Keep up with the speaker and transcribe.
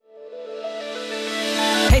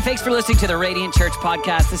Hey, thanks for listening to the Radiant Church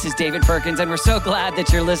podcast. This is David Perkins, and we're so glad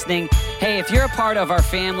that you're listening. Hey, if you're a part of our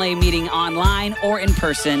family meeting online or in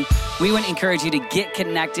person, we would encourage you to get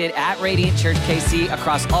connected at Radiant Church KC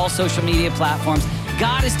across all social media platforms.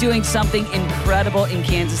 God is doing something incredible in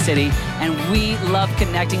Kansas City, and we love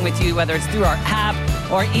connecting with you, whether it's through our app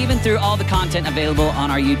or even through all the content available on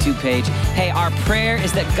our YouTube page. Hey, our prayer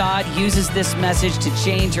is that God uses this message to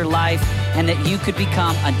change your life and that you could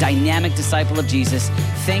become a dynamic disciple of Jesus.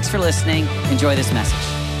 Thanks for listening. Enjoy this message.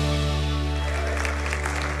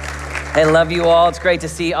 Hey, love you all. It's great to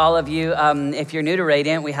see all of you. If you're new to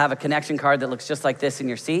Radiant, we have a connection card that looks just like this in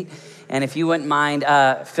your seat. And if you wouldn't mind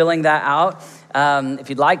filling that out, if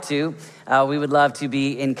you'd like to, we would love to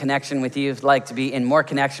be in connection with you. If you'd like to be in more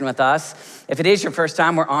connection with us. If it is your first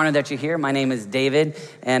time, we're honored that you're here. My name is David,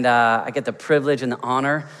 and I get the privilege and the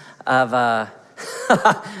honor of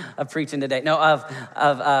of preaching today. No, of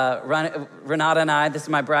Renata and I. This is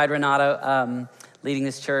my bride, Renata, leading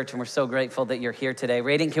this church, and we're so grateful that you're here today.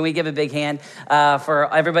 Radiant, can we give a big hand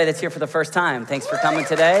for everybody that's here for the first time? Thanks for coming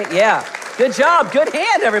today. Yeah, good job. Good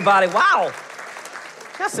hand, everybody. Wow.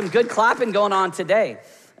 Got some good clapping going on today.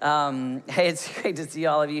 Hey, it's great to see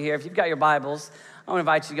all of you here. If you've got your Bibles, I want to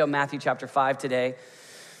invite you to go Matthew chapter 5 today.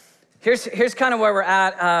 Here's kind of where we're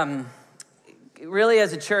at. Really,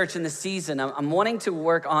 as a church in this season, I'm wanting to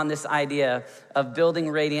work on this idea of building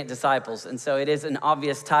radiant disciples. And so it is an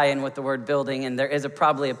obvious tie-in with the word building, and there is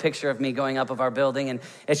probably a picture of me going up of our building, and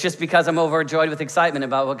it's just because I'm overjoyed with excitement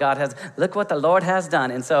about what God has, look what the Lord has done.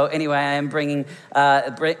 And so anyway, I am bringing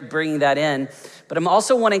that in. But I'm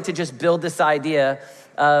also wanting to just build this idea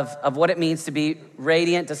of what it means to be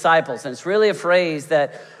radiant disciples. And it's really a phrase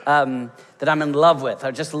that I'm in love with.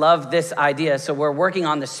 I just love this idea. So we're working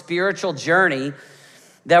on the spiritual journey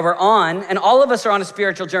that we're on, and all of us are on a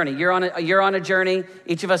spiritual journey. You're on a journey.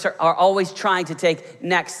 Each of us are always trying to take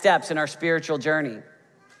next steps in our spiritual journey.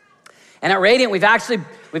 And at Radiant, we've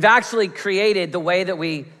actually created the way that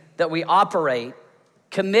we operate,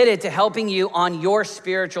 committed to helping you on your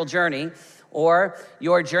spiritual journey or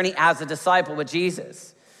your journey as a disciple with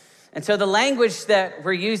Jesus. And so the language that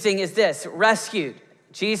we're using is this: rescued.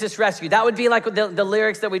 Jesus rescued. That would be like the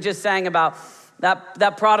lyrics that we just sang about,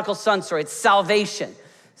 that prodigal son story. It's salvation.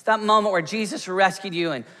 It's that moment where Jesus rescued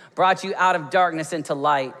you and brought you out of darkness into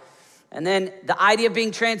light. And then the idea of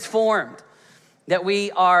being transformed, that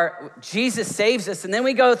Jesus saves us, and then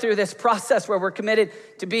we go through this process where we're committed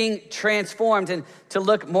to being transformed and to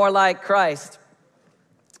look more like Christ.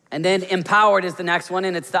 And then empowered is the next one,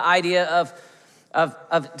 and it's the idea of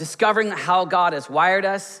discovering how God has wired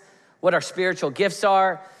us, what our spiritual gifts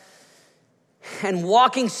are, and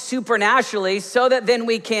walking supernaturally so that then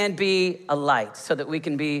we can be a light, so that we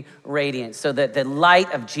can be radiant, so that the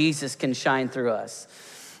light of Jesus can shine through us.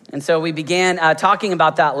 And so we began talking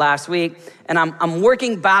about that last week, and I'm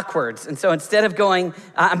working backwards. And so instead of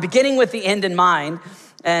I'm beginning with the end in mind,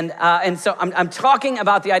 and so I'm talking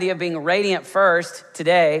about the idea of being radiant first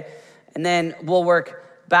today, and then we'll work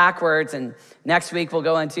backwards, and next week we'll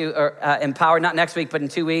go into empowered, not next week, but in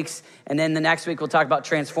 2 weeks, and then the next week we'll talk about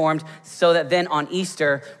transformed, so that then on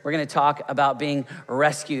Easter, we're gonna talk about being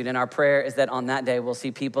rescued, and our prayer is that on that day, we'll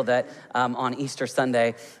see people that on Easter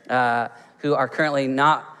Sunday who are currently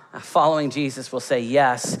not following Jesus will say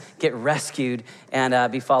yes, get rescued,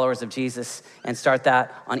 and be followers of Jesus, and start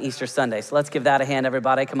that on Easter Sunday. So let's give that a hand,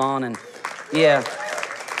 everybody, come on, and yeah.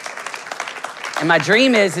 And my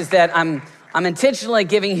dream is that I'm intentionally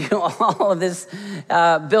giving you all of this,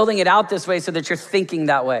 building it out this way so that you're thinking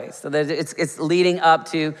that way, so that it's leading up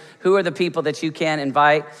to who are the people that you can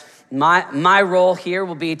invite. My role here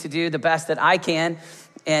will be to do the best that I can,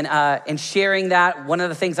 and sharing that. One of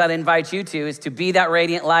the things I'd invite you to is to be that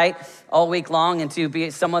radiant light all week long, and to be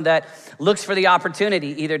someone that looks for the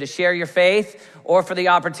opportunity either to share your faith or for the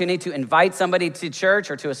opportunity to invite somebody to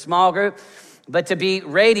church or to a small group, but to be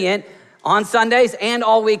radiant on Sundays and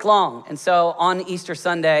all week long. And so on Easter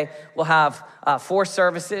Sunday, we'll have 4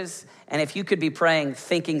 services. And if you could be praying,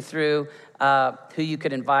 thinking through who you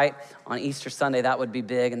could invite on Easter Sunday, that would be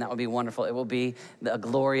big and that would be wonderful. It will be a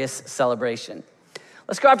glorious celebration.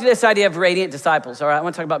 Let's go up to this idea of radiant disciples. All right, I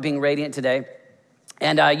want to talk about being radiant today.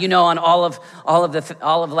 And on all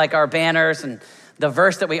of like our banners, and the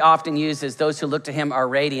verse that we often use is those who look to him are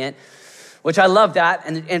radiant, which I love that.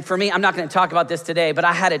 And for me, I'm not going to talk about this today, but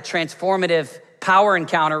I had a transformative power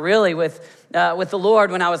encounter really with the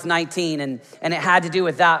Lord when I was 19. And it had to do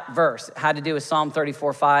with that verse. It had to do with Psalm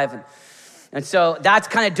 34:5. And so that's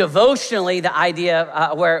kind of devotionally the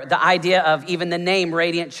idea where the idea of even the name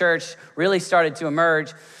Radiant Church really started to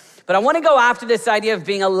emerge. But I want to go after this idea of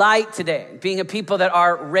being a light today, being a people that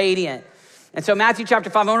are radiant. And so Matthew chapter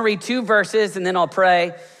 5, I want to read 2 verses and then I'll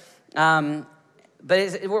pray. I want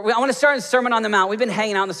to start in the Sermon on the Mount. We've been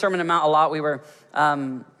hanging out in the Sermon on the Mount a lot. We were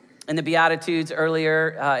in the Beatitudes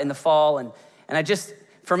earlier in the fall. And I just,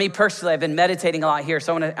 for me personally, I've been meditating a lot here.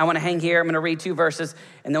 So I want to hang here. I'm going to read 2 verses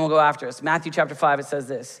and then we'll go after us. Matthew chapter 5, it says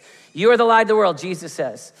this. You are the light of the world, Jesus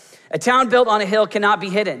says. A town built on a hill cannot be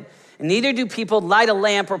hidden. And neither do people light a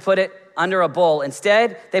lamp or put it under a bowl.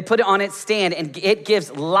 Instead, they put it on its stand and it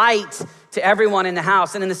gives light to everyone in the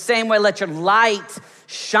house. And in the same way, let your light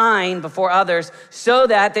shine before others so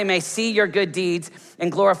that they may see your good deeds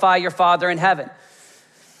and glorify your Father in heaven.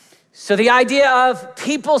 So the idea of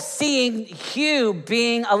people seeing you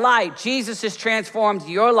being a light. Jesus has transformed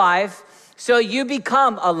your life so you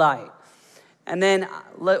become a light. And then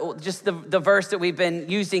just the verse that we've been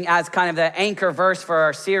using as kind of the anchor verse for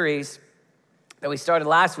our series that we started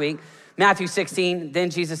last week, Matthew 16, then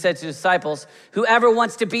Jesus said to his disciples, whoever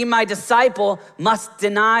wants to be my disciple must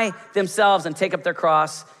deny themselves and take up their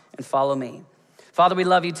cross and follow me. Father, we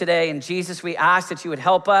love you today. And Jesus, we ask that you would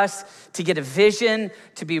help us to get a vision,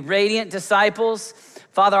 to be radiant disciples.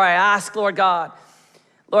 Father, I ask, Lord God,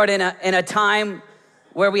 Lord, in a time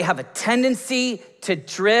where we have a tendency to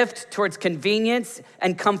drift towards convenience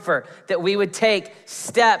and comfort, that we would take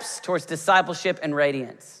steps towards discipleship and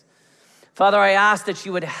radiance. Father, I ask that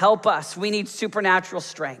you would help us. We need supernatural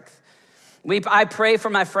strength. I pray for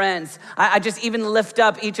my friends. I just even lift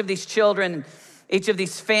up each of these children, each of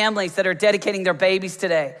these families that are dedicating their babies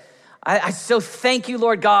today. I so thank you,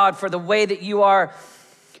 Lord God, for the way that you're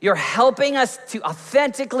helping us to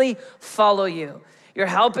authentically follow you. You're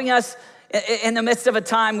helping us in the midst of a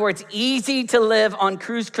time where it's easy to live on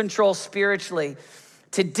cruise control spiritually,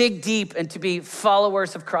 to dig deep and to be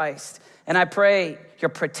followers of Christ. And I pray your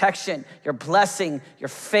protection, your blessing, your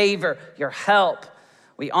favor, your help.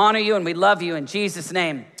 We honor you and we love you in Jesus'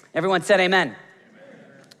 name. Everyone said amen.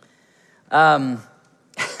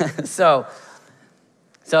 So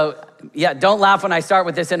yeah, don't laugh when I start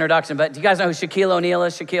with this introduction, but do you guys know who Shaquille O'Neal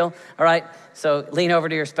is? Shaquille, all right? So lean over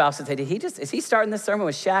to your spouse and say, is he starting this sermon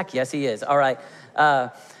with Shaq? Yes, he is, all right.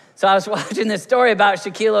 So I was watching this story about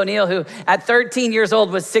Shaquille O'Neal, who at 13 years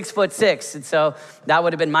old was 6'6". And so that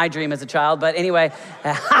would have been my dream as a child. But anyway,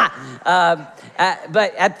 but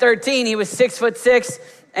at 13, he was 6'6".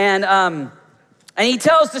 And he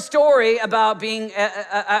tells the story about being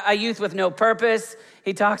a youth with no purpose.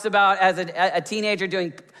 He talks about as a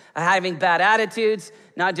teenager having bad attitudes,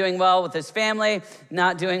 not doing well with his family,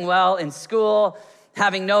 not doing well in school,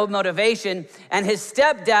 having no motivation. And his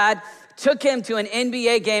stepdad took him to an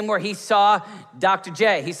NBA game where he saw Dr.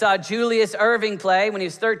 J. He saw Julius Erving play when he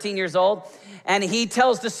was 13 years old. And he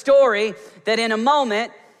tells the story that in a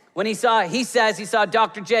moment when he saw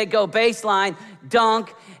Dr. J go baseline,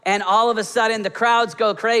 dunk, and all of a sudden the crowds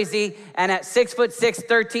go crazy. And at 6'6",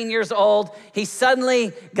 13 years old, he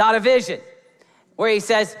suddenly got a vision where he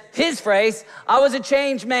says his phrase, I was a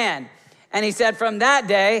changed man. And he said, from that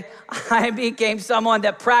day, I became someone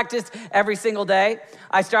that practiced every single day.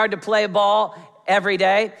 I started to play ball every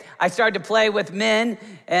day. I started to play with men,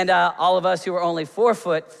 and all of us who were only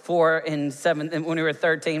 4'4" and 7 when we were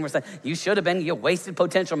 13 were saying, you should have been, you wasted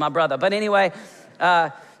potential, my brother. But anyway,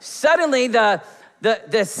 suddenly the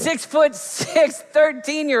 6'6",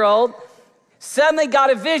 13-year-old suddenly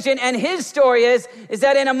got a vision, and his story is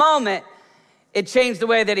that in a moment, it changed the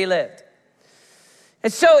way that he lived.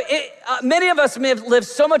 And so many of us live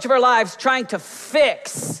so much of our lives trying to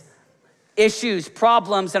fix issues,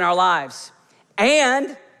 problems in our lives.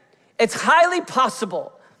 And it's highly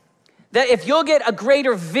possible that if you'll get a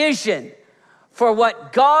greater vision for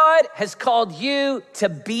what God has called you to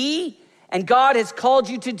be and God has called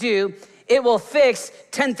you to do, it will fix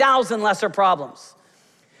 10,000 lesser problems.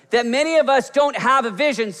 That many of us don't have a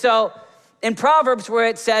vision. So in Proverbs where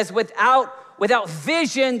it says, without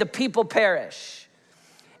vision, the people perish.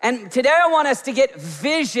 And today I want us to get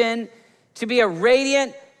vision to be a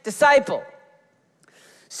radiant disciple.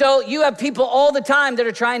 So you have people all the time that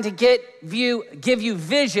are trying to give you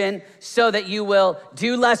vision so that you will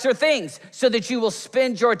do lesser things, so that you will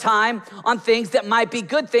spend your time on things that might be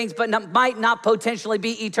good things, but might not potentially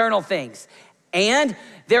be eternal things. And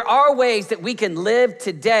there are ways that we can live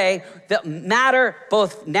today that matter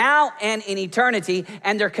both now and in eternity,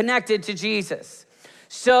 and they're connected to Jesus.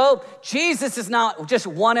 So Jesus is not just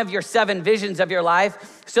one of your 7 visions of your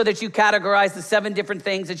life so that you categorize the 7 different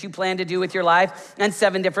things that you plan to do with your life and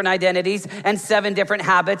 7 different identities and 7 different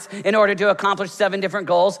habits in order to accomplish 7 different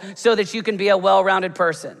goals so that you can be a well-rounded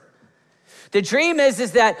person. The dream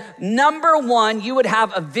is that number 1, you would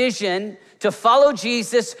have a vision to follow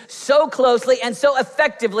Jesus so closely and so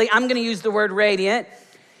effectively, I'm gonna use the word radiant,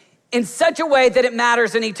 in such a way that it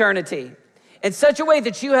matters in eternity, in such a way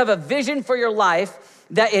that you have a vision for your life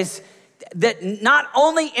that not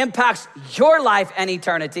only impacts your life and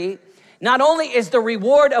eternity, not only is the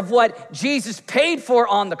reward of what Jesus paid for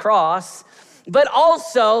on the cross, but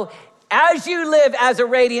also as you live as a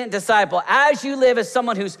radiant disciple, as you live as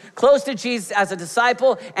someone who's close to Jesus as a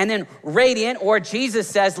disciple, and then radiant, or Jesus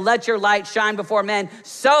says, let your light shine before men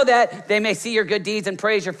so that they may see your good deeds and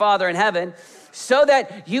praise your Father in heaven, so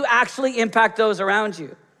that you actually impact those around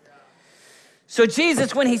you. So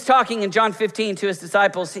Jesus, when he's talking in John 15 to his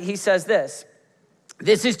disciples, he says this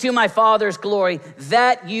is to my Father's glory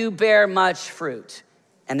that you bear much fruit.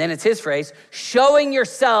 And then it's his phrase, showing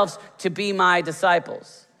yourselves to be my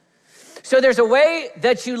disciples. So there's a way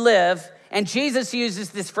that you live, and Jesus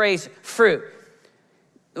uses this phrase, fruit.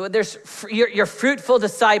 You're fruitful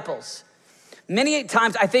disciples. Many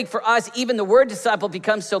times, I think for us, even the word disciple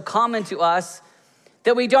becomes so common to us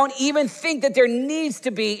that we don't even think that there needs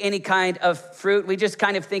to be any kind of fruit. We just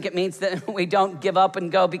kind of think it means that we don't give up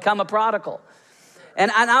and go become a prodigal. And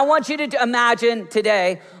I want you to imagine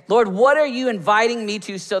today, Lord, what are you inviting me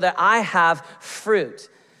to so that I have fruit?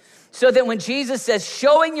 So that when Jesus says,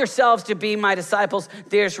 showing yourselves to be my disciples,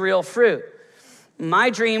 there's real fruit. My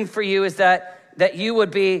dream for you is that you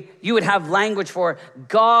would have language for,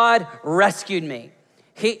 God rescued me.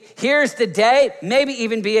 Here's the day, maybe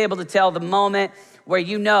even be able to tell the moment where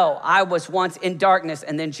you know I was once in darkness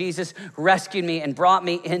and then Jesus rescued me and brought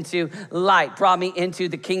me into light, brought me into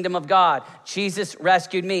the kingdom of God. Jesus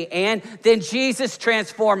rescued me and then Jesus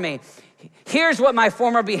transformed me. Here's what my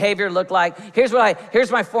former behavior looked like. Here's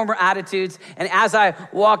my former attitudes. And as I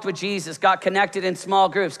walked with Jesus, got connected in small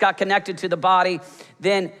groups, got connected to the body,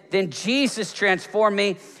 then Jesus transformed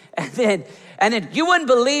me. And then you wouldn't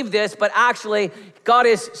believe this, but actually God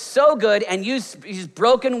is so good and uses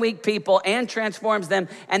broken, weak people and transforms them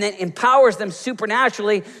and then empowers them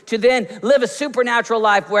supernaturally to then live a supernatural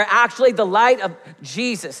life where actually the light of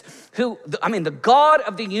Jesus, the God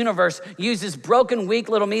of the universe uses broken, weak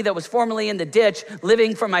little me that was formerly in the ditch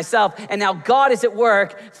living for myself. And now God is at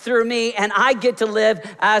work through me and I get to live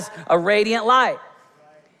as a radiant light.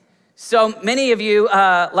 So many of you,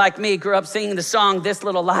 like me, grew up singing the song, This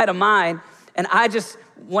Little Light of Mine. And I just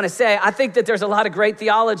want to say, I think that there's a lot of great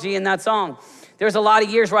theology in that song. There's a lot of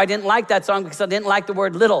years where I didn't like that song because I didn't like the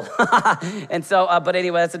word little. And so, but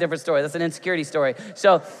anyway, that's a different story. That's an insecurity story.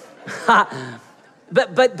 So,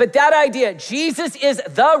 but that idea, Jesus is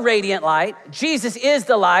the radiant light. Jesus is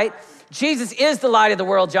the light. Jesus is the light of the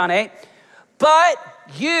world, John 8. But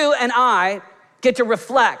you and I get to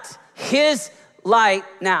reflect his light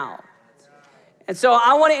now. And so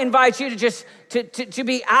I want to invite you to just to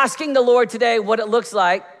be asking the Lord today what it looks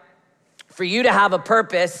like for you to have a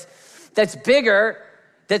purpose that's bigger,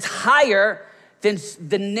 that's higher than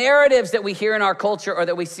the narratives that we hear in our culture or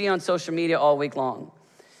that we see on social media all week long.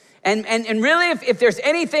 And really, if there's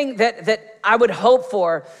anything that I would hope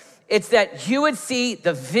for, it's that you would see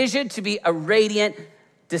the vision to be a radiant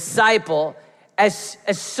disciple as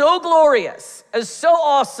so glorious, as so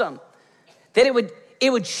awesome, that it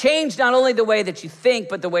would change not only the way that you think,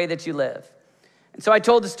 but the way that you live. And so I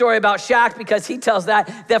told the story about Shaq because he tells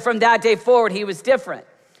that from that day forward, he was different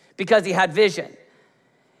because he had vision.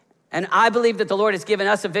 And I believe that the Lord has given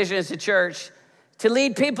us a vision as a church to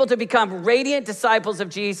lead people to become radiant disciples of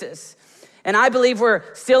Jesus. And I believe we're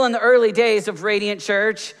still in the early days of Radiant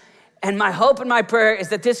Church. And my hope and my prayer is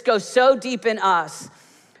that this goes so deep in us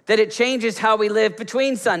that it changes how we live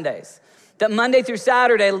between Sundays. That Monday through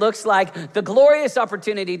Saturday looks like the glorious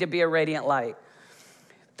opportunity to be a radiant light.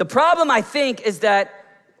 The problem, I think, is that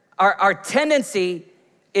our tendency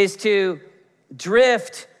is to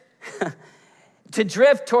drift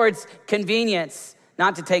towards convenience,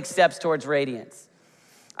 not to take steps towards radiance.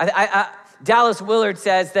 Dallas Willard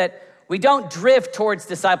says that we don't drift towards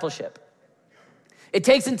discipleship. It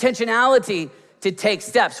takes intentionality to take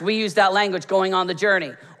steps. We use that language, going on the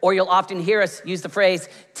journey, or you'll often hear us use the phrase,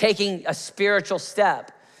 taking a spiritual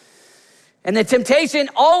step. And the temptation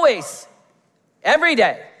always, every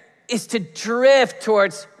day, is to drift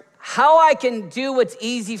towards how I can do what's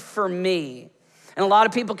easy for me. And a lot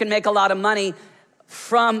of people can make a lot of money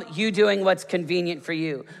from you doing what's convenient for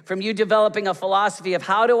you, from you developing a philosophy of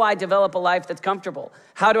how do I develop a life that's comfortable?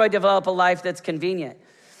 How do I develop a life that's convenient?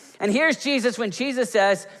 And here's Jesus when Jesus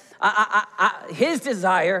says, his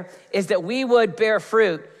desire is that we would bear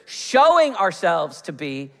fruit, showing ourselves to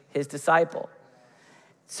be his disciple.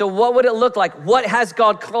 So what would it look like? What has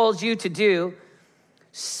God called you to do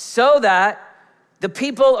so that the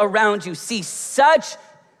people around you see such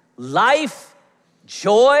life,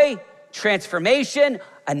 joy, transformation,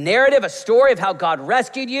 a narrative, a story of how God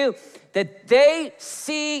rescued you, that they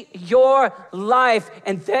see your life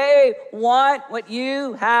and they want what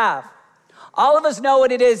you have. All of us know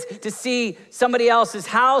what it is to see somebody else's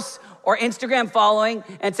house or Instagram following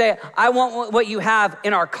and say, I want what you have,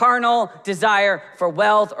 in our carnal desire for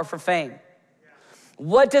wealth or for fame.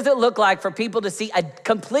 What does it look like for people to see a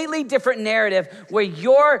completely different narrative where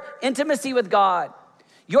your intimacy with God,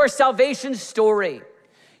 your salvation story,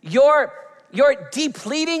 your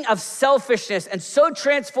depleting of selfishness and so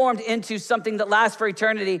transformed into something that lasts for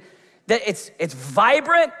eternity, that it's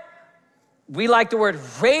vibrant. We like the word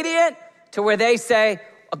radiant, to where they say,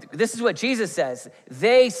 this is what Jesus says.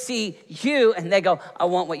 They see you and they go, I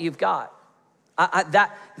want what you've got.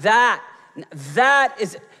 That's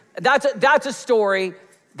a story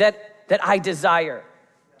that I desire.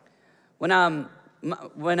 When I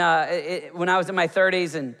was in my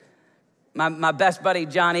 30s and my best buddy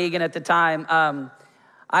John Egan at the time,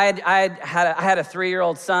 I had a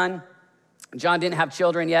 3-year-old son. John didn't have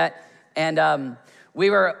children yet, and we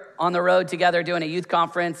were on the road together doing a youth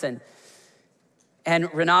conference, and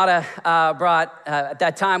Renata brought, at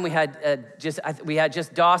that time we had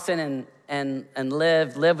just Dawson and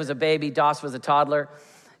Liv. Liv was a baby, Dawson was a toddler.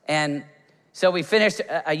 And so we finished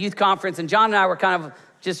a youth conference, and John and I were kind of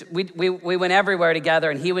we went everywhere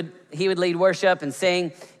together, and he would lead worship and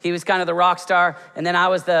sing. He was kind of the rock star, and then I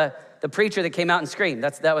was the preacher that came out and screamed.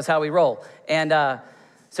 That was how we roll. And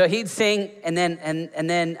so he'd sing, and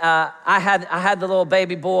then I had the little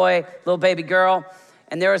baby boy, little baby girl,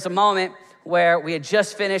 and there was a moment where we had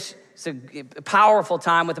just finished a powerful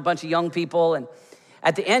time with a bunch of young people. And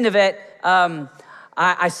at the end of it,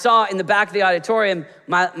 I saw in the back of the auditorium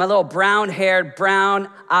my little brown-haired,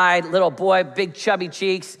 brown-eyed little boy, big chubby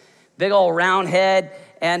cheeks, big old round head.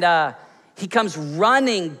 And he comes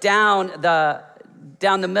running down the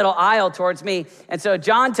middle aisle towards me. And so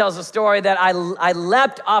John tells a story that I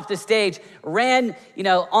leapt off the stage, ran,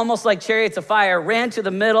 almost like chariots of fire, ran to the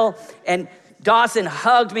middle, and Dawson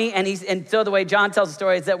hugged me, and so the way John tells the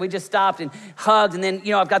story is that we just stopped and hugged, and then,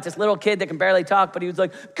 I've got this little kid that can barely talk, but he was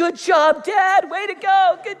like, good job, Dad, way to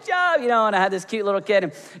go, good job, and I had this cute little kid,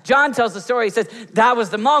 and John tells the story, he says, that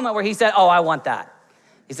was the moment where he said, oh, I want that.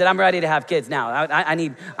 He said, I'm ready to have kids now. I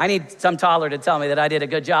need some toddler to tell me that I did a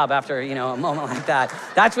good job after, a moment like that.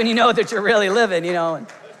 That's when you know that you're really living,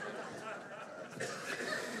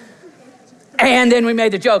 And then we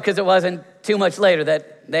made the joke, because it wasn't too much later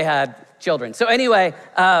that they had children. So anyway,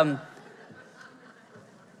 I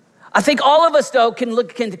think all of us, though,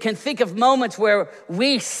 can think of moments where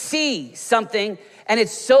we see something and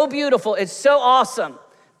it's so beautiful, it's so awesome,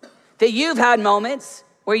 that you've had moments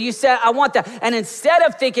where you said, I want that. And instead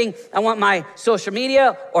of thinking, I want my social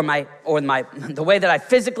media or the way that I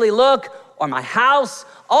physically look or my house,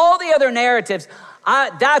 all the other narratives,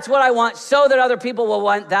 that's what I want so that other people will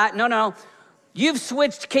want that. No. You've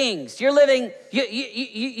switched kings. You're living,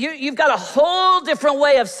 you've got a whole different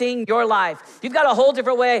way of seeing your life. You've got a whole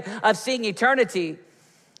different way of seeing eternity.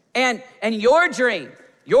 And your dream,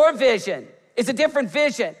 your vision is a different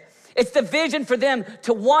vision. It's the vision for them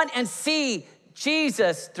to want and see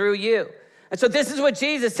Jesus through you. And so this is what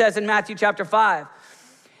Jesus says in Matthew chapter 5.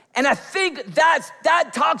 And I think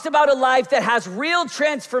that talks about a life that has real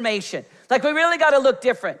transformation. Like, we really got to look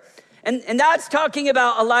different. And that's talking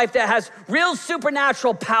about a life that has real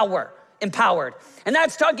supernatural power, empowered. And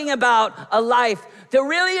that's talking about a life that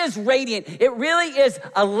really is radiant. It really is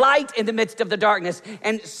a light in the midst of the darkness.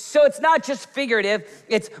 And so it's not just figurative,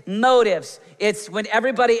 it's motives. It's when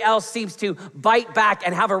everybody else seems to bite back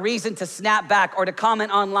and have a reason to snap back or to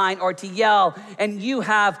comment online or to yell. And you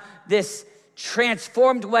have this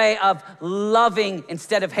transformed way of loving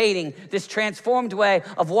instead of hating, this transformed way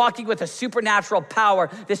of walking with a supernatural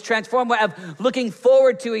power, this transformed way of looking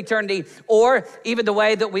forward to eternity, or even the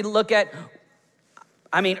way that we look at,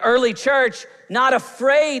 early church, not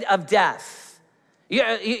afraid of death. You're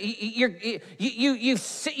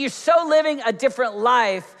so living a different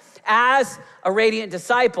life as a radiant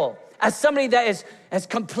disciple, as somebody that has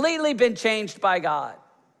completely been changed by God.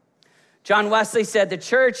 John Wesley said, the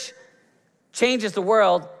church changes the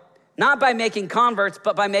world, not by making converts,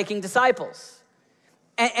 but by making disciples.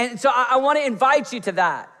 And so I want to invite you to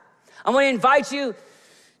that. I want to invite you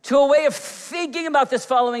to a way of thinking about this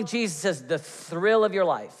following Jesus as the thrill of your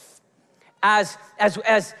life. As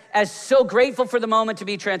so grateful for the moment to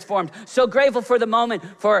be transformed, so grateful for the moment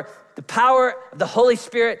for the power of the Holy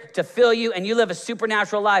Spirit to fill you and you live a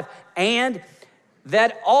supernatural life, and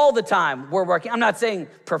that all the time we're working. I'm not saying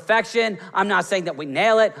perfection. I'm not saying that we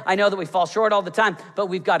nail it. I know that we fall short all the time, but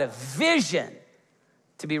we've got a vision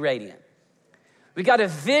to be radiant. We've got a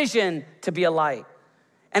vision to be a light.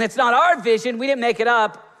 And it's not our vision. We didn't make it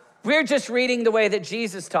up. We're just reading the way that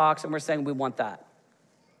Jesus talks, and we're saying we want that.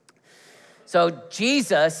 So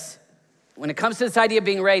Jesus, when it comes to this idea of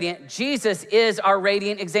being radiant, Jesus is our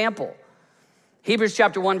radiant example. Hebrews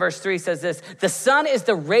chapter 1, verse 3 says this: the sun is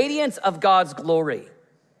the radiance of God's glory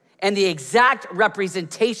and the exact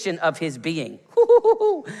representation of his being.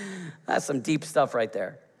 That's some deep stuff right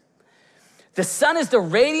there. The sun is the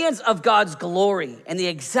radiance of God's glory and the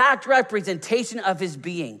exact representation of his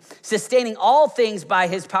being, sustaining all things by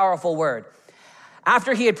his powerful word.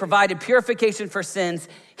 After he had provided purification for sins,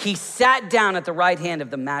 he sat down at the right hand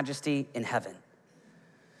of the majesty in heaven.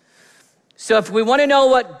 So if we want to know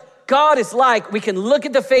what God is like, we can look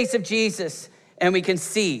at the face of Jesus and we can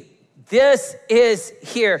see this is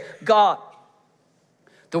here, God.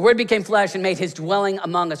 The word became flesh and made his dwelling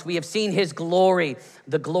among us. We have seen his glory,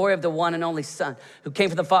 the glory of the one and only Son who came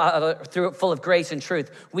from the Father through full of grace and truth.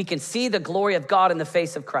 We can see the glory of God in the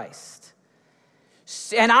face of Christ.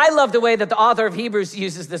 And I love the way that the author of Hebrews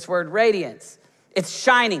uses this word radiance. It's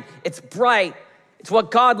shining, it's bright, it's what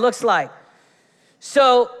God looks like.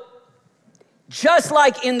 So just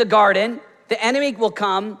like in the garden, the enemy will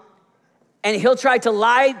come and he'll try to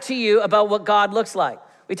lie to you about what God looks like.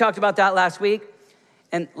 We talked about that last week.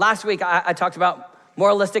 And last week, I talked about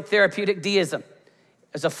moralistic therapeutic deism.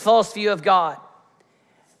 It's a false view of God.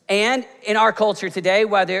 And in our culture today,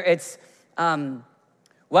 whether it's, there's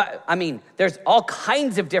all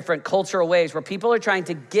kinds of different cultural ways where people are trying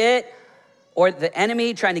to get, or the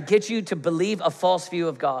enemy trying to get you to believe a false view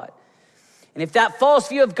of God. And if that false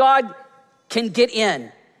view of God can get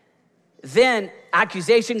in, then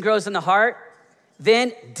accusation grows in the heart,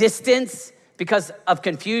 then distance because of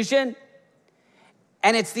confusion.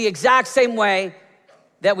 And it's the exact same way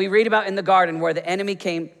that we read about in the garden where the enemy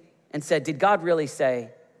came and said, did God really say?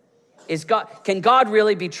 Can God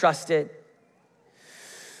really be trusted?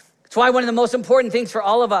 That's why one of the most important things for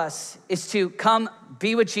all of us is to come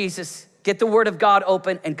be with Jesus, get the word of God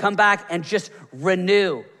open, and come back and just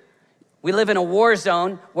renew. We live in a war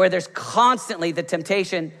zone where there's constantly the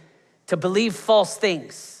temptation to believe false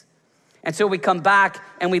things. And so we come back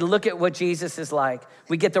and we look at what Jesus is like.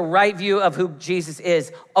 We get the right view of who Jesus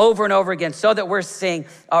is over and over again so that we're saying,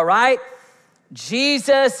 all right,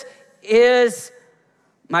 Jesus is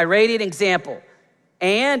my radiant example.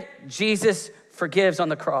 And Jesus forgives on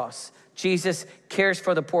the cross. Jesus cares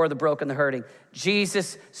for the poor, the broken, the hurting.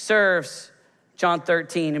 Jesus serves, John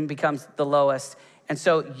 13, and becomes the lowest. And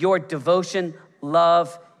so your devotion,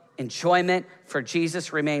 love, enjoyment for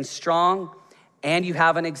Jesus remains strong, and you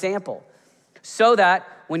have an example. So that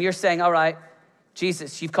when you're saying, all right,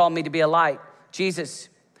 Jesus, you've called me to be a light. Jesus,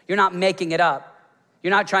 you're not making it up.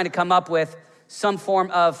 You're not trying to come up with some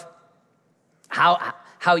form of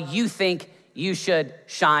how you think you should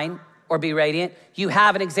shine or be radiant. You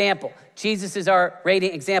have an example. Jesus is our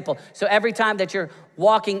radiant example. So every time that you're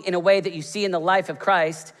walking in a way that you see in the life of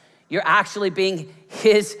Christ, you're actually being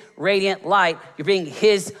his radiant light. You're being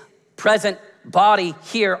his present body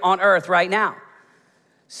here on earth right now.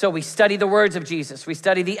 So we study the words of Jesus. We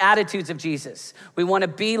study the attitudes of Jesus. We want to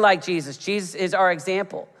be like Jesus. Jesus is our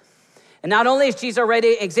example. And not only is Jesus our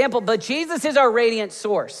radiant example, but Jesus is our radiant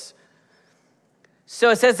source.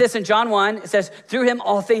 So it says this in John 1. It says, through him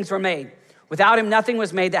all things were made. Without him nothing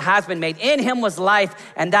was made that has been made. In him was life,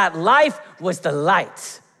 and that life was the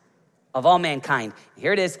light of all mankind.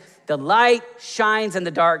 Here it is. The light shines in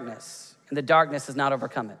the darkness, and the darkness has not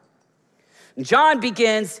overcome it. And John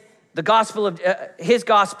begins the gospel of his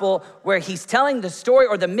gospel where he's telling the story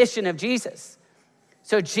or the mission of Jesus.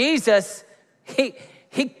 So Jesus,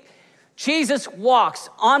 Jesus walks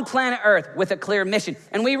on planet Earth with a clear mission.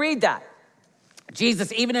 And we read that.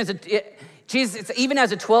 Jesus, even as a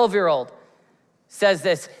 12-year-old, says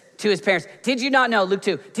this to his parents. Did you not know, Luke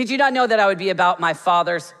 2, did you not know that I would be about my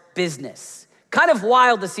Father's business? Kind of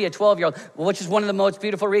wild to see a 12-year-old, which is one of the most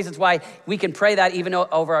beautiful reasons why we can pray that even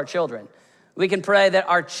over our children. We can pray that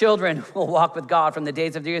our children will walk with God from the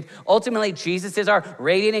days of the youth. Ultimately, Jesus is our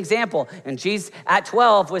radiant example. And Jesus at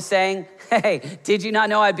 12 was saying, hey, did you not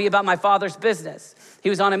know I'd be about my Father's business? He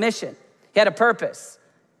was on a mission. He had a purpose.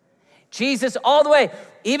 Jesus all the way,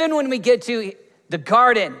 even when we get to the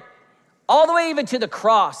garden, all the way even to the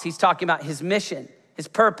cross, he's talking about his mission, his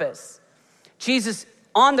purpose. Jesus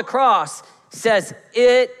on the cross says,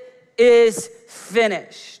 it is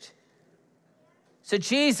finished. So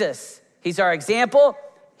Jesus, he's our example,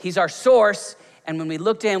 he's our source, and when we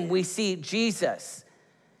look to him, we see Jesus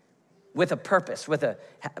with a purpose, with a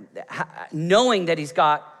knowing that he's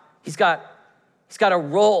got a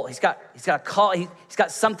role, he's got a call, he's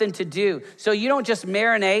got something to do. So you don't just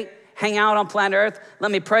marinate, hang out on planet Earth,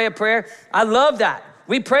 let me pray a prayer. I love that.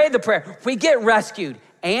 We pray the prayer. We get rescued.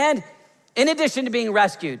 And in addition to being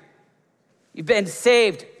rescued, you've been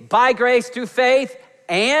saved by grace through faith.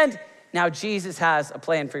 And now Jesus has a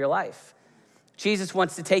plan for your life. Jesus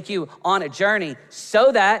wants to take you on a journey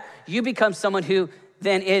so that you become someone who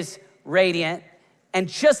then is radiant. And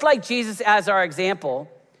just like Jesus as our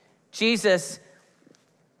example, Jesus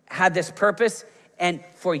had this purpose. And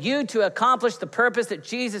for you to accomplish the purpose that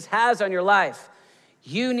Jesus has on your life,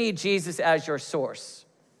 you need Jesus as your source.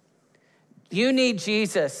 You need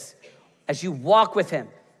Jesus as you walk with him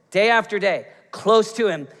day after day, close to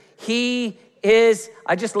him. He is,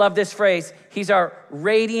 I just love this phrase, he's our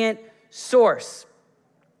radiant source.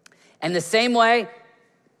 And the same way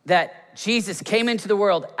that Jesus came into the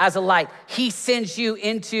world as a light, he sends you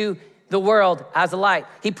into the world as a light.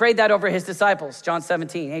 He prayed that over his disciples, John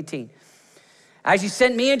 17:18. As you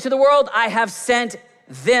sent me into the world, I have sent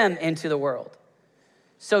them into the world.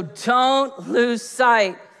 So don't lose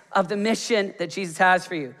sight of the mission that Jesus has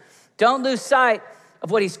for you. Don't lose sight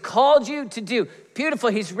of what he's called you to do. Beautiful,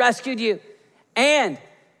 he's rescued you, and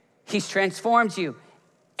he's transformed you,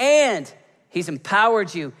 and he's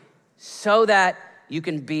empowered you so that you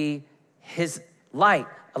can be his light,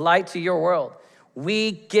 a light to your world.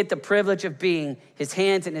 We get the privilege of being his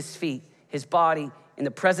hands and his feet, his body in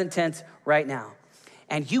the present tense right now.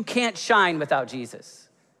 And you can't shine without Jesus.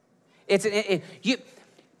 You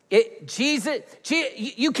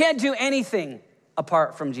can't do anything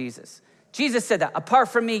apart from Jesus. Jesus said that. Apart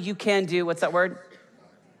from me, you can do, what's that word?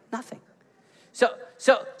 Nothing. So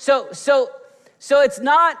it's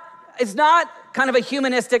not kind of a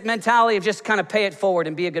humanistic mentality of just kind of pay it forward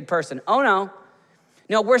and be a good person. Oh no.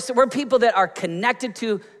 No, we're people that are connected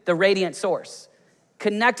to the radiant source,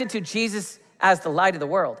 connected to Jesus as the light of the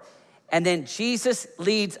world. And then Jesus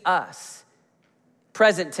leads us,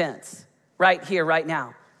 present tense, right here, right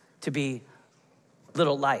now, to be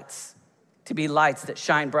little lights, to be lights that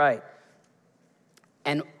shine bright.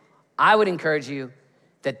 And I would encourage you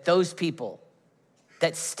that those people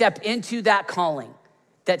that step into that calling,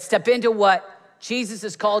 that step into what Jesus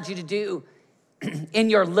has called you to do in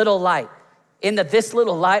your little light, in this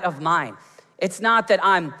little light of mine. It's not that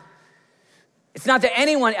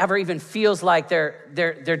anyone ever even feels like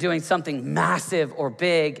they're doing something massive or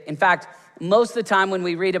big. In fact, most of the time when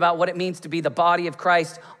we read about what it means to be the body of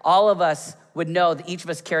Christ, all of us would know that each of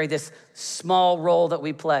us carry this small role that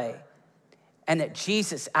we play. And that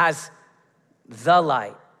Jesus, as the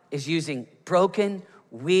light, is using broken,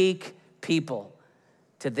 weak people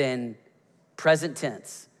to then, present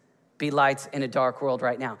tense, be lights in a dark world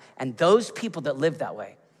right now. And those people that live that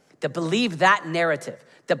way, that believe that narrative,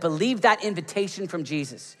 that believe that invitation from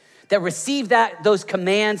Jesus, that receive those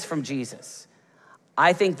commands from Jesus,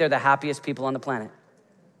 I think they're the happiest people on the planet.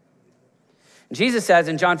 Jesus says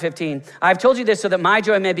in John 15, I've told you this so that my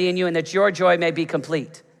joy may be in you and that your joy may be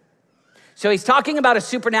complete. So he's talking about a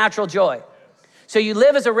supernatural joy. So you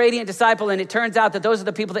live as a radiant disciple, and it turns out that those are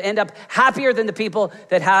the people that end up happier than the people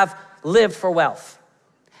that have lived for wealth,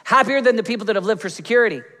 happier than the people that have lived for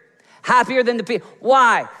security, happier than the people.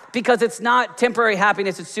 Why? Because it's not temporary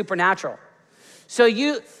happiness, it's supernatural. So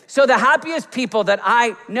the happiest people that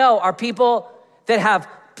I know are people that have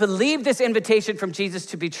believed this invitation from Jesus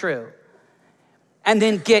to be true, and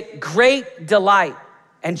then get great delight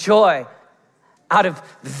and joy out of,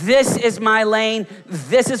 this is my lane,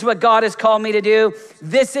 this is what God has called me to do,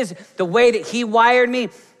 this is the way that he wired me.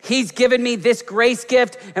 He's given me this grace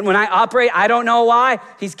gift, and when I operate, I don't know why,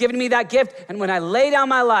 he's given me that gift, and when I lay down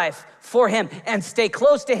my life for him and stay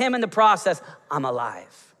close to him in the process, I'm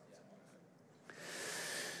alive.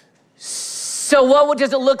 So what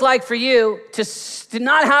does it look like for you to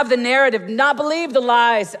not have the narrative, not believe the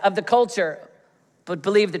lies of the culture, but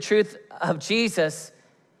believe the truth of Jesus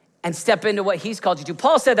and step into what he's called you to?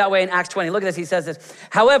 Paul said that way in Acts 20. Look at this, he says this.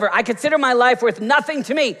 However, I consider my life worth nothing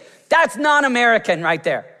to me. That's non-American right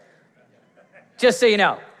there. Just so you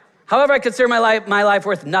know. However, I consider my life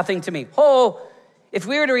worth nothing to me. Oh, if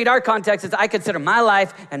we were to read our context, it's I consider my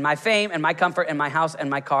life and my fame and my comfort and my house and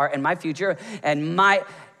my car and my future and my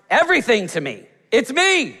everything to me. It's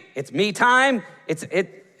me. It's me time.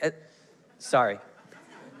 Sorry.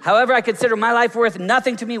 However, I consider my life worth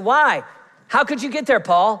nothing to me. Why? How could you get there,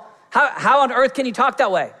 Paul? How on earth can you talk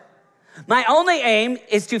that way? My only aim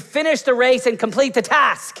is to finish the race and complete the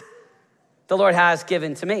task the Lord has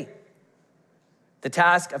given to me. The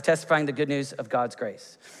task of testifying the good news of God's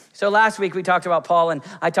grace. So last week we talked about Paul, and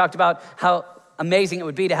I talked about how amazing it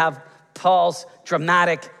would be to have Paul's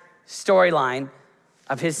dramatic storyline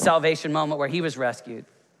of his salvation moment where he was rescued.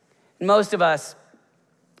 And most of us,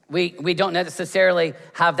 we don't necessarily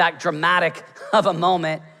have that dramatic of a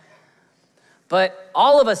moment. But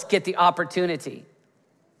all of us get the opportunity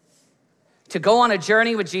to go on a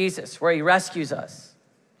journey with Jesus where he rescues us.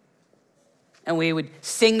 And we would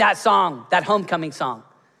sing that song, that homecoming song.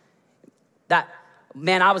 That,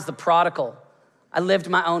 man, I was the prodigal. I lived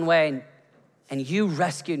my own way, and you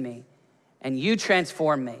rescued me, and you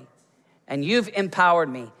transformed me, and you've empowered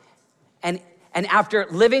me. And after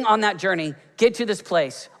living on that journey, get to this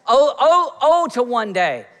place, to one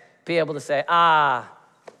day be able to say,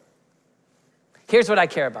 here's what I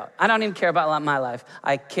care about. I don't even care about my life.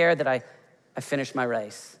 I care that I finished my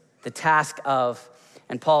race. The task of,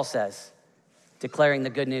 and Paul says, declaring the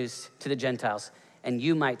good news to the Gentiles. And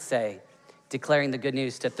you might say, declaring the good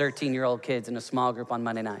news to 13-year-old kids in a small group on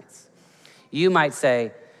Monday nights. You might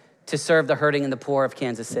say, to serve the hurting and the poor of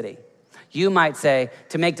Kansas City. You might say,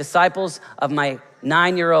 to make disciples of my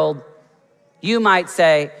 9-year-old. You might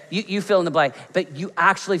say, you fill in the blank, but you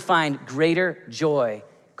actually find greater joy,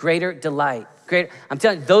 greater delight, I'm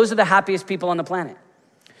telling you, those are the happiest people on the planet.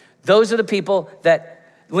 Those are the people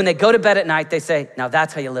that when they go to bed at night, they say, now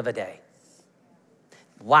that's how you live a day.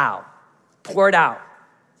 Wow, pour it out.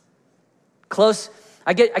 Close,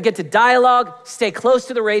 I get to dialogue, stay close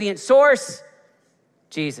to the radiant source,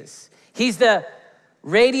 Jesus. He's the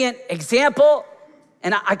radiant example,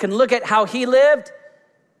 and I can look at how he lived.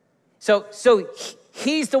 So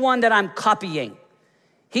he's the one that I'm copying.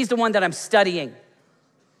 He's the one that I'm studying.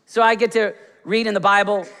 So I get to read in the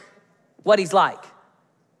Bible what he's like.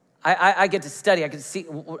 I get to study, I get to see,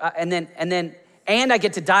 and I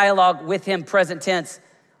get to dialogue with him present tense.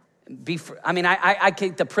 I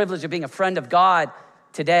get the privilege of being a friend of God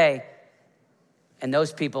today, and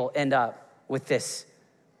those people end up with this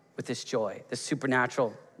joy, this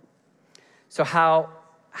supernatural. So how,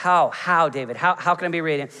 David? How can I be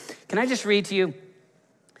radiant? Can I just read to you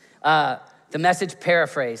the Message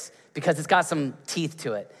paraphrase, because it's got some teeth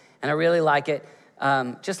to it, and I really like it.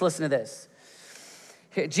 Just listen to this.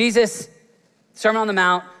 Jesus, Sermon on the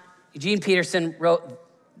Mount, Eugene Peterson wrote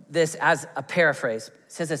this as a paraphrase. It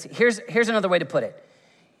says this, here's another way to put it.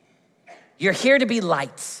 You're here to be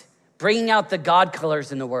lights, bringing out the God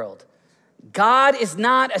colors in the world. God is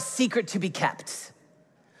not a secret to be kept.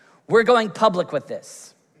 We're going public with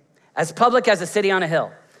this, as public as a city on a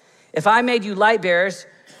hill. If I made you light bearers,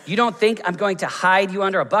 you don't think I'm going to hide you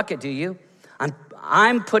under a bucket, do you?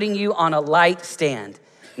 I'm putting you on a light stand.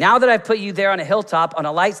 Now that I've put you there on a hilltop, on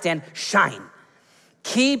a light stand, shine.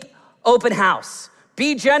 Keep open house.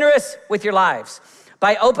 Be generous with your lives.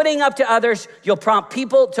 By opening up to others, you'll prompt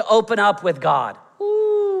people to open up with God.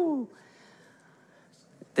 Ooh.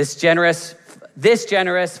 This generous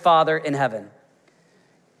Father in heaven.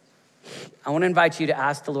 I want to invite you to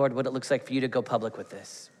ask the Lord what it looks like for you to go public with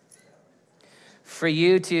this. For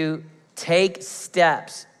you to take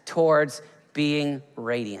steps towards being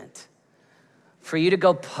radiant. For you to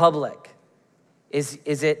go public. Is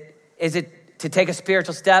it to take a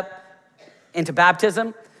spiritual step into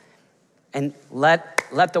baptism and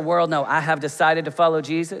let the world know I have decided to follow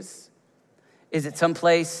Jesus? Is it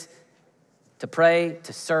someplace to pray,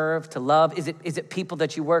 to serve, to love? Is it people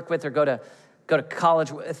that you work with or go to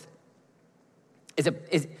college with?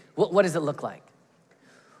 What does it look like?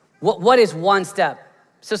 What is one step?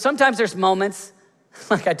 So sometimes there's moments,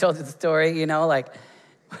 like I told you the story, like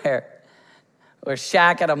where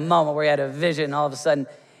Shaq had a moment where he had a vision. All of a sudden,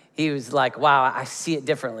 he was like, wow, I see it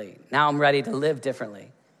differently. Now I'm ready to live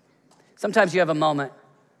differently. Sometimes you have a moment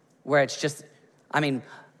where it's just,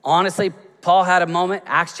 honestly, Paul had a moment,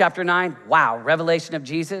 Acts chapter 9, wow, revelation of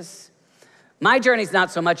Jesus. My journey's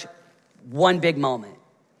not so much one big moment.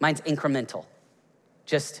 Mine's incremental.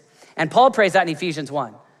 And Paul prays that in Ephesians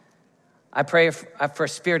 1. I pray for a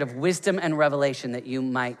spirit of wisdom and revelation that you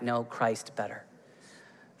might know Christ better.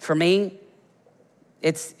 For me,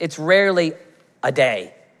 it's rarely a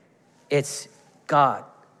day. It's God,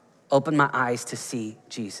 open my eyes to see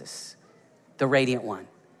Jesus, the radiant one.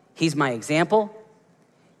 He's my example,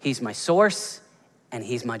 he's my source, and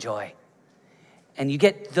he's my joy. And you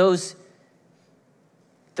get those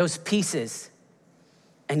pieces,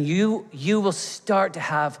 and you will start to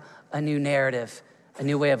have a new narrative, a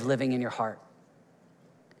new way of living in your heart.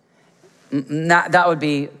 That would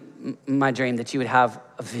be my dream, that you would have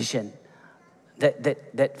a vision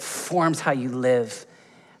that forms how you live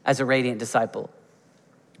as a radiant disciple.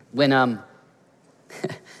 When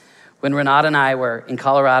Renata and I were in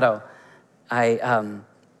Colorado, I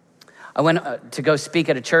went to go speak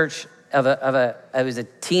at a church I was a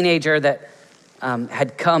teenager that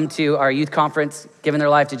had come to our youth conference, given their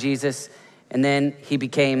life to Jesus, and then he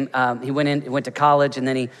went to college, and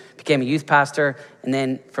then he became a youth pastor, and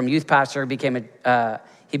then from youth pastor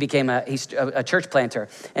he he became a church planter.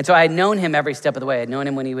 And so I had known him every step of the way. I'd known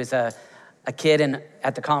him when he was a kid and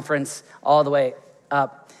at the conference all the way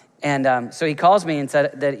up. And so he calls me and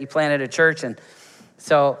said that he planted a church. And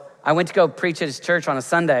so I went to go preach at his church on a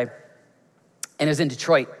Sunday, and it was in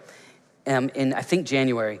Detroit in, I think,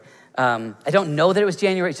 January. I don't know that it was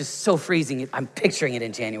January. It's just so freezing. I'm picturing it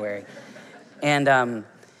in January. And I'll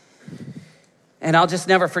just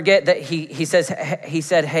never forget that he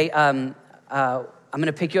said, hey, I'm going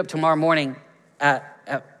to pick you up tomorrow morning at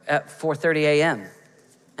 4:30 a.m.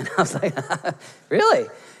 And I was like, really?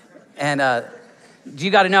 And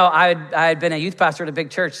you got to know, I had been a youth pastor at a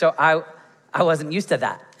big church, so I wasn't used to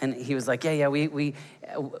that. And he was like, yeah, we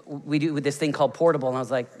do this thing called portable. And I was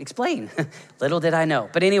like, explain. Little did I know.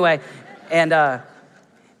 But anyway, and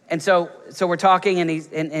so we're talking, and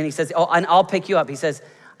he says, oh, and I'll pick you up. He says,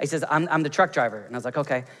 I'm the truck driver. And I was like,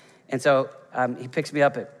 okay. And so he picks me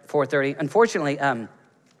up at 4:30. Unfortunately,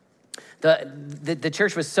 the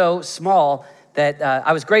church was so small that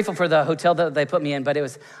I was grateful for the hotel that they put me in, but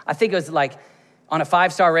I think it was like, on a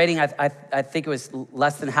 5-star rating, I think it was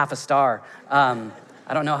less than half a star.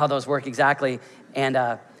 I don't know how those work exactly. And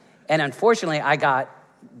unfortunately, I got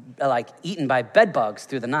eaten by bed bugs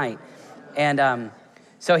through the night. And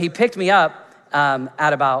so he picked me up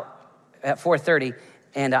at 4:30,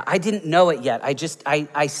 and I didn't know it yet. I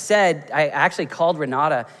actually called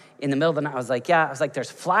Renata in the middle of the night. I was like,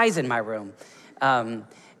 there's flies in my room. And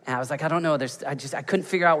I was like, I don't know. I couldn't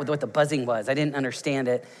figure out what the buzzing was. I didn't understand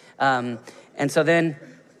it. And so then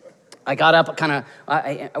I got up,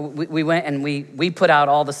 we went and we put out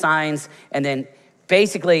all the signs, and then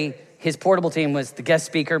basically his portable team was the guest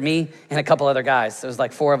speaker, me, and a couple other guys. So it was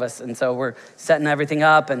like 4 of us, and so we're setting everything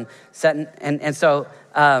up and so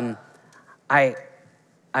I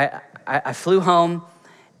flew home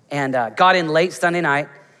and got in late Sunday night,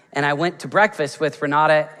 and I went to breakfast with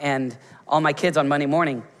Renata and all my kids on Monday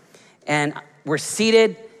morning, and we're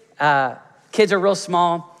seated. Kids are real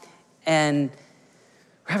small. And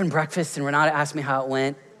we're having breakfast, and Renata asked me how it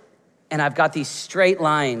went. And I've got these straight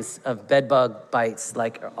lines of bed bug bites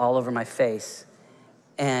all over my face.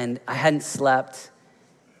 And I hadn't slept.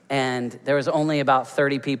 And there was only about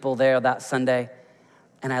 30 people there that Sunday.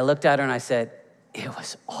 And I looked at her and I said, it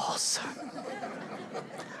was awesome.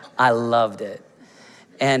 I loved it.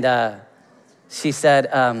 And she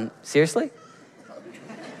said, seriously?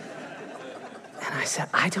 And I said,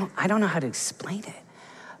 I don't know how to explain it.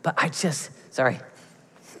 But I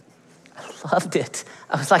loved it.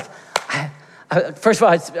 I was like, first of all,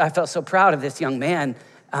 I felt so proud of this young man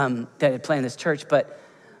that had planted this church, but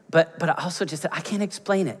I also just said, I can't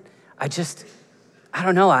explain it. I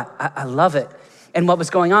don't know, I love it. And what was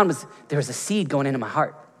going on was there was a seed going into my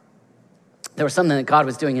heart. There was something that God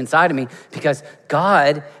was doing inside of me because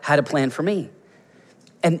God had a plan for me.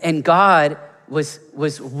 And God was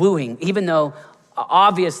wooing, even though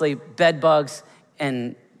obviously bed bugs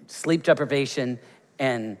and sleep deprivation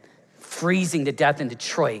and freezing to death in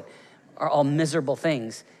Detroit are all miserable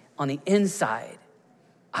things. On the inside,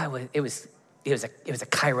 it was a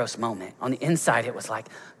Kairos moment. On the inside, it was like,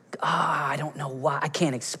 I don't know why, I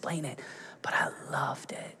can't explain it, but I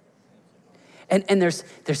loved it. And there's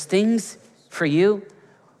things for you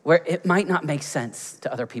where it might not make sense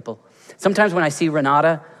to other people. Sometimes when I see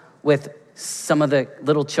Renata with some of the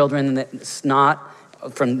little children that snot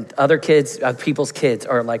from other kids, people's kids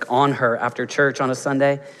are on her after church on a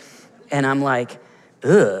Sunday. And I'm like,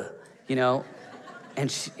 ugh,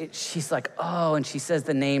 and she's like, oh, and she says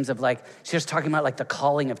the names of she's just talking about the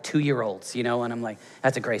calling of 2-year-olds, and I'm like,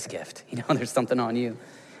 that's a grace gift. There's something on you.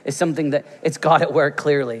 It's something that it's God at work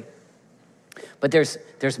clearly. But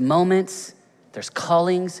there's moments, there's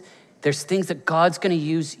callings, there's things that God's gonna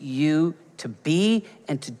use you to be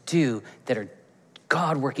and to do that are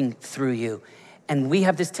God working through you. And we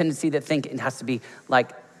have this tendency to think it has to be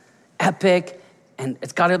epic, and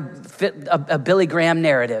it's got to fit a Billy Graham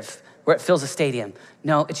narrative where it fills a stadium.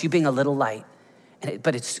 No, it's you being a little light.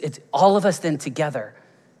 But it's all of us then together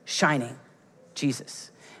shining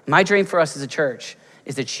Jesus. My dream for us as a church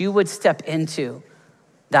is that you would step into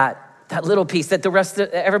that little piece that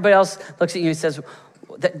everybody else looks at you and says,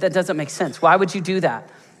 that doesn't make sense. Why would you do that?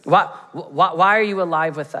 Why are you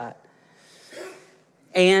alive with that?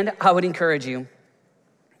 And I would encourage you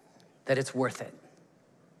that it's worth it.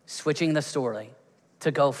 Switching the story to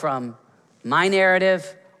go from my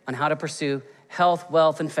narrative on how to pursue health,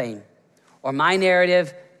 wealth, and fame, or my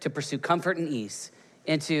narrative to pursue comfort and ease,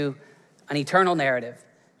 into an eternal narrative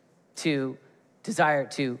to desire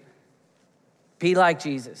to be like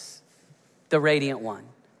Jesus, the radiant one,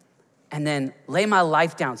 and then lay my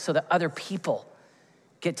life down so that other people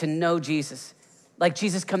get to know Jesus like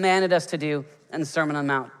Jesus commanded us to do in the Sermon on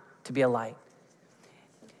the Mount, to be a light.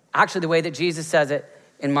 Actually, the way that Jesus says it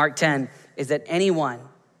in Mark 10 is that anyone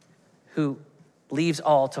who leaves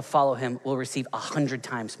all to follow him will receive 100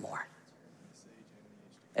 times more.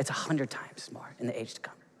 It's 100 times more in the age to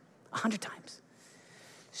come. 100 times.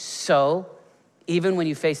 So even when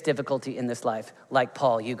you face difficulty in this life, like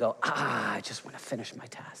Paul, you go, I just want to finish my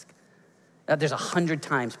task. There's 100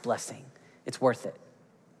 times blessing. It's worth it.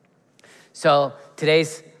 So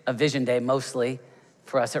today's a vision day mostly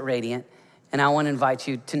for us at Radiant. And I want to invite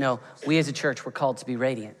you to know we as a church, we're called to be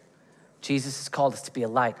radiant. Jesus has called us to be a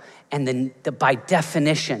light. And then by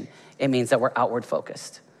definition, it means that we're outward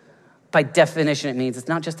focused. By definition, it means it's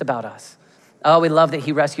not just about us. Oh, we love that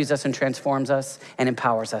he rescues us and transforms us and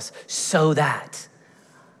empowers us so that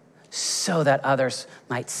others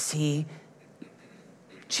might see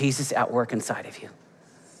Jesus at work inside of you,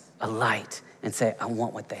 a light, and say, I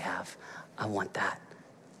want what they have. I want that.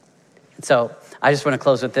 And so I just want to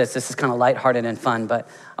close with this. This is kind of lighthearted and fun, but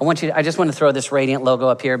I just want to throw this Radiant logo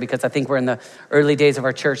up here because I think we're in the early days of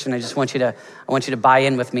our church, and I want you to buy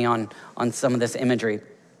in with me on some of this imagery.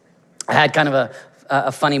 I had kind of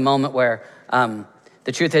a funny moment where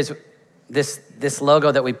the truth is this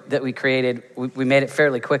logo that we created, we made it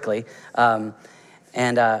fairly quickly, and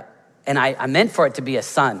I meant for it to be a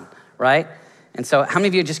sun, right? And so how many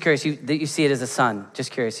of you are just curious that you see it as a sun?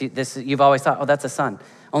 Just curious. You've always thought, oh, that's a sun.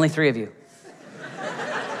 Only 3 of you.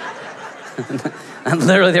 And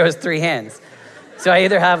literally there was 3 hands. So I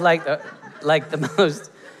either have like the most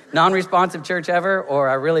non-responsive church ever, or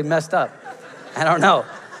I really messed up. I don't know.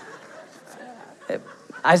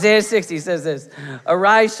 Isaiah 60 says this,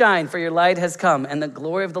 arise, shine, for your light has come, and the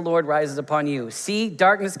glory of the Lord rises upon you. See,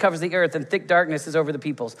 darkness covers the earth, and thick darkness is over the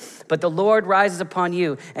peoples. But the Lord rises upon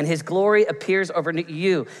you, and his glory appears over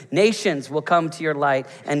you. Nations will come to your light,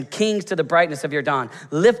 and kings to the brightness of your dawn.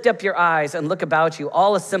 Lift up your eyes and look about you.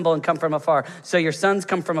 All assemble and come from afar. So your sons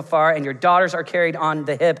come from afar, and your daughters are carried on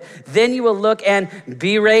the hip. Then you will look and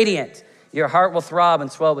be radiant. Your heart will throb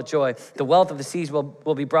and swell with joy. The wealth of the seas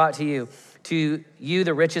will be brought to you. To you,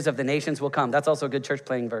 the riches of the nations will come. That's also a good church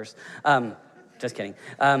playing verse. Just kidding.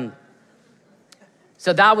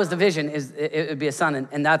 So that was the vision, it would be a sun,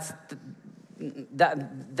 and that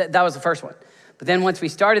was the first one. But then once we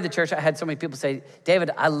started the church, I had so many people say, David,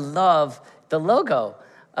 I love the logo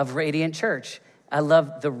of Radiant Church. I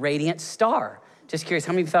love the radiant star. Just curious,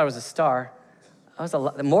 how many of you thought it was a star? That was a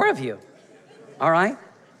lot, more of you. All right?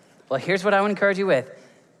 Well, here's what I would encourage you with.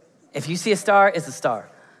 If you see a star, it's a star.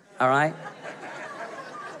 All right?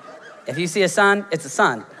 If you see a sun, it's a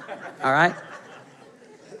sun. All right?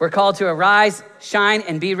 We're called to arise, shine,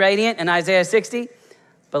 and be radiant in Isaiah 60.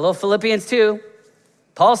 But little Philippians 2,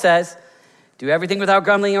 Paul says, do everything without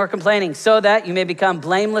grumbling or complaining so that you may become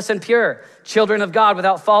blameless and pure, children of God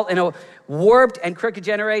without fault in a warped and crooked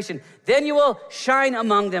generation. Then you will shine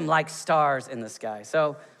among them like stars in the sky.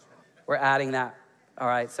 So we're adding that. All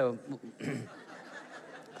right, so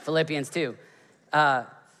Philippians 2.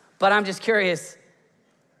 But I'm just curious.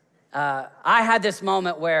 I had this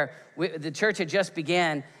moment where the church had just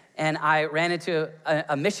began, and I ran into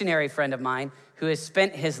a missionary friend of mine who has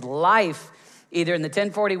spent his life either in the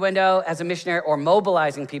 1040 window as a missionary or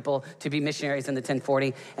mobilizing people to be missionaries in the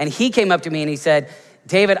 1040. And he came up to me and he said,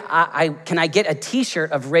 David, can I get a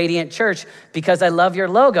t-shirt of Radiant Church because I love your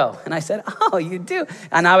logo? And I said, oh, you do?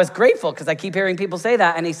 And I was grateful because I keep hearing people say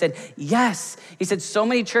that. And he said, yes. He said, so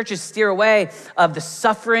many churches steer away of the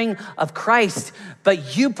suffering of Christ,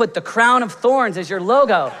 but you put the crown of thorns as your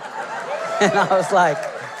logo. And I was like,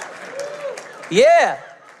 yeah.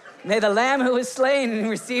 May the lamb who was slain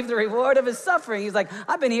receive the reward of his suffering. He's like,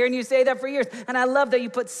 I've been hearing you say that for years. And I love that you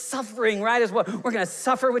put suffering right as well. We're going to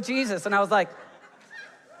suffer with Jesus. And I was like,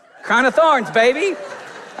 crown of thorns, baby.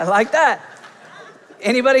 I like that.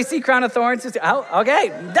 Anybody see crown of thorns? Oh, okay.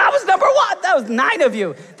 That was number 1. That was 9 of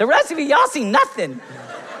you. The rest of you, y'all see nothing.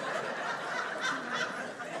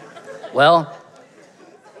 Well,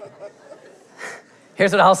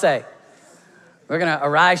 here's what I'll say. We're going to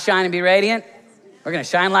arise, shine, and be radiant. We're going to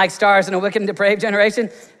shine like stars in a wicked and depraved generation,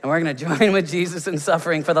 and we're going to join with Jesus in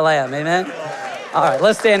suffering for the Lamb. Amen? All right,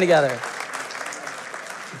 let's stand together.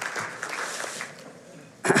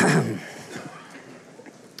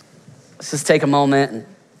 Let's just take a moment and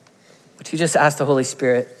would you just ask the Holy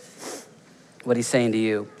Spirit what he's saying to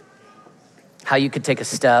you, how you could take a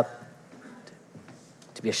step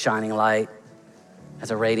to be a shining light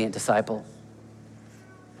as a radiant disciple.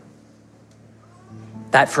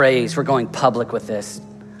 That phrase, we're going public with this.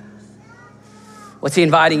 What's he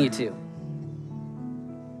inviting you to?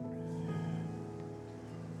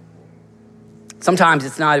 Sometimes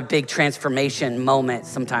it's not a big transformation moment.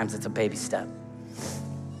 Sometimes it's a baby step.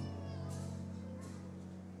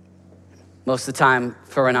 Most of the time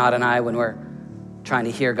for Renata and I, when we're trying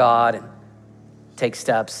to hear God and take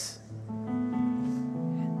steps,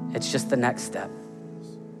 it's just the next step.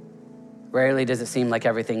 Rarely does it seem like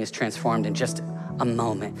everything is transformed in just a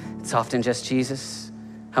moment. It's often just, Jesus,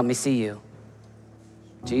 help me see you.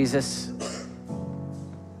 Jesus,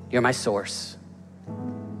 you're my source.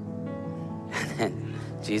 And then,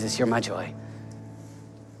 Jesus, you're my joy.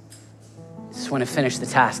 I just want to finish the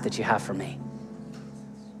task that you have for me.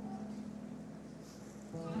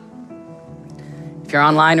 If you're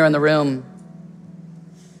online or in the room,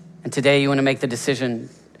 and today you want to make the decision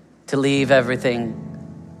to leave everything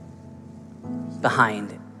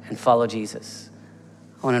behind and follow Jesus,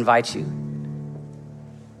 I want to invite you.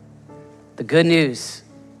 The good news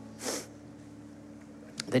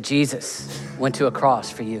that Jesus went to a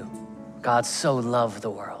cross for you. God so loved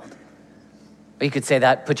the world. Or you could say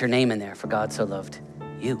that, put your name in there, for God so loved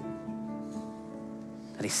you,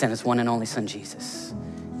 that he sent his one and only son, Jesus.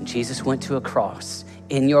 And Jesus went to a cross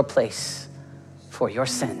in your place for your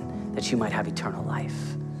sin, that you might have eternal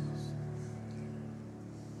life.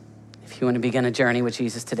 If you want to begin a journey with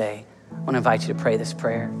Jesus today, I want to invite you to pray this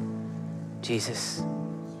prayer. Jesus,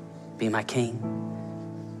 be my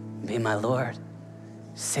King, be my Lord.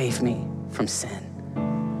 Save me from sin.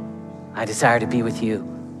 I desire to be with you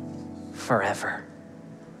forever.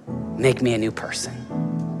 Make me a new person.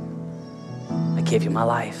 I give you my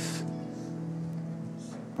life.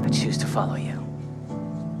 I choose to follow you.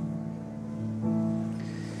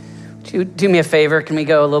 Would you do me a favor? Can we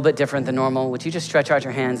go a little bit different than normal? Would you just stretch out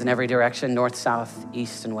your hands in every direction, north, south,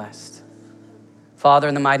 east, and west? Father,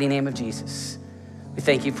 in the mighty name of Jesus, we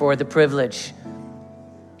thank you for the privilege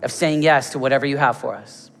of saying yes to whatever you have for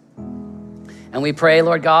us. And we pray,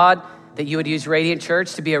 Lord God, that you would use Radiant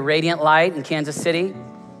Church to be a radiant light in Kansas City,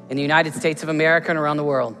 in the United States of America, and around the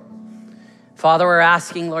world. Father, we're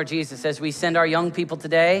asking, Lord Jesus, as we send our young people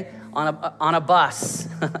today on a bus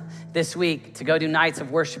this week to go do nights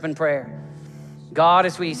of worship and prayer. God,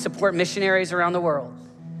 as we support missionaries around the world.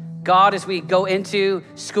 God, as we go into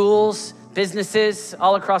schools, businesses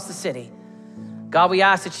all across the city. God, we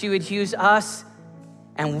ask that you would use us,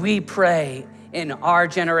 and we pray in our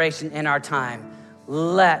generation, in our time,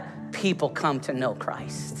 let people come to know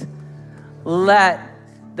Christ. Let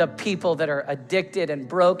the people that are addicted and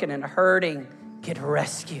broken and hurting get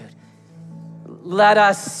rescued. Let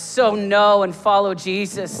us so know and follow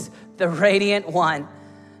Jesus, the radiant one.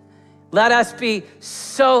 Let us be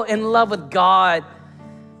so in love with God.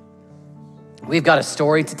 We've got a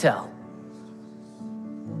story to tell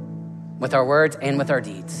with our words and with our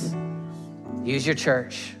deeds. Use your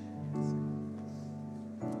church.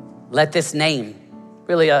 Let this name,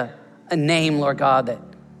 really a name, Lord God, that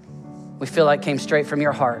we feel like came straight from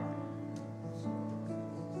your heart.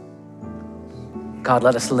 God,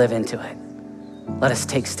 let us live into it. Let us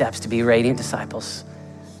take steps to be radiant disciples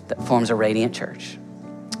that forms a radiant church.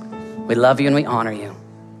 We love you and we honor you.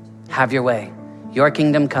 Have your way. Your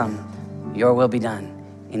kingdom come, your will be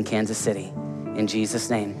done in Kansas City. In Jesus'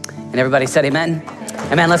 name. And everybody said amen.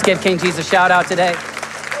 Amen. Let's give King Jesus a shout out today.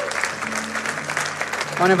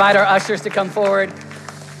 I want to invite our ushers to come forward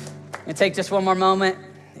and take just one more moment.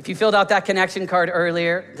 If you filled out that connection card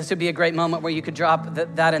earlier, this would be a great moment where you could drop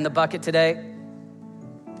that in the bucket today.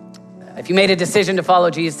 If you made a decision to follow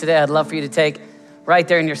Jesus today, I'd love for you to take right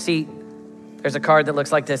there in your seat. There's a card that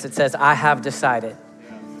looks like this. It says, I have decided.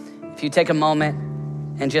 If you take a moment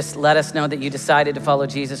and just let us know that you decided to follow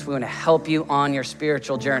Jesus, we want to help you on your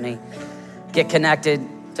spiritual journey. Get connected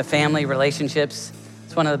to family, relationships.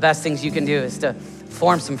 It's one of the best things you can do is to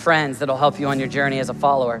form some friends that'll help you on your journey as a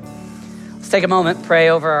follower. Let's take a moment, pray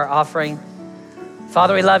over our offering.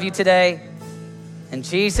 Father, we love you today. And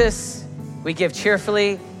Jesus, we give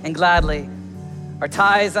cheerfully and gladly our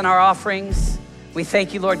tithes and our offerings. We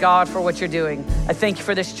thank you, Lord God, for what you're doing. I thank you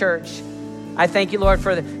for this church. I thank you, Lord,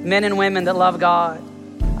 for the men and women that love God.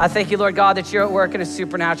 I thank you, Lord God, that you're at work in a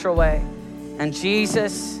supernatural way. And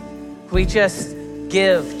Jesus, we just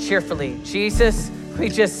give cheerfully. Jesus, we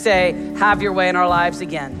just say, have your way in our lives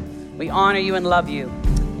again. We honor you and love you.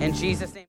 In Jesus' name.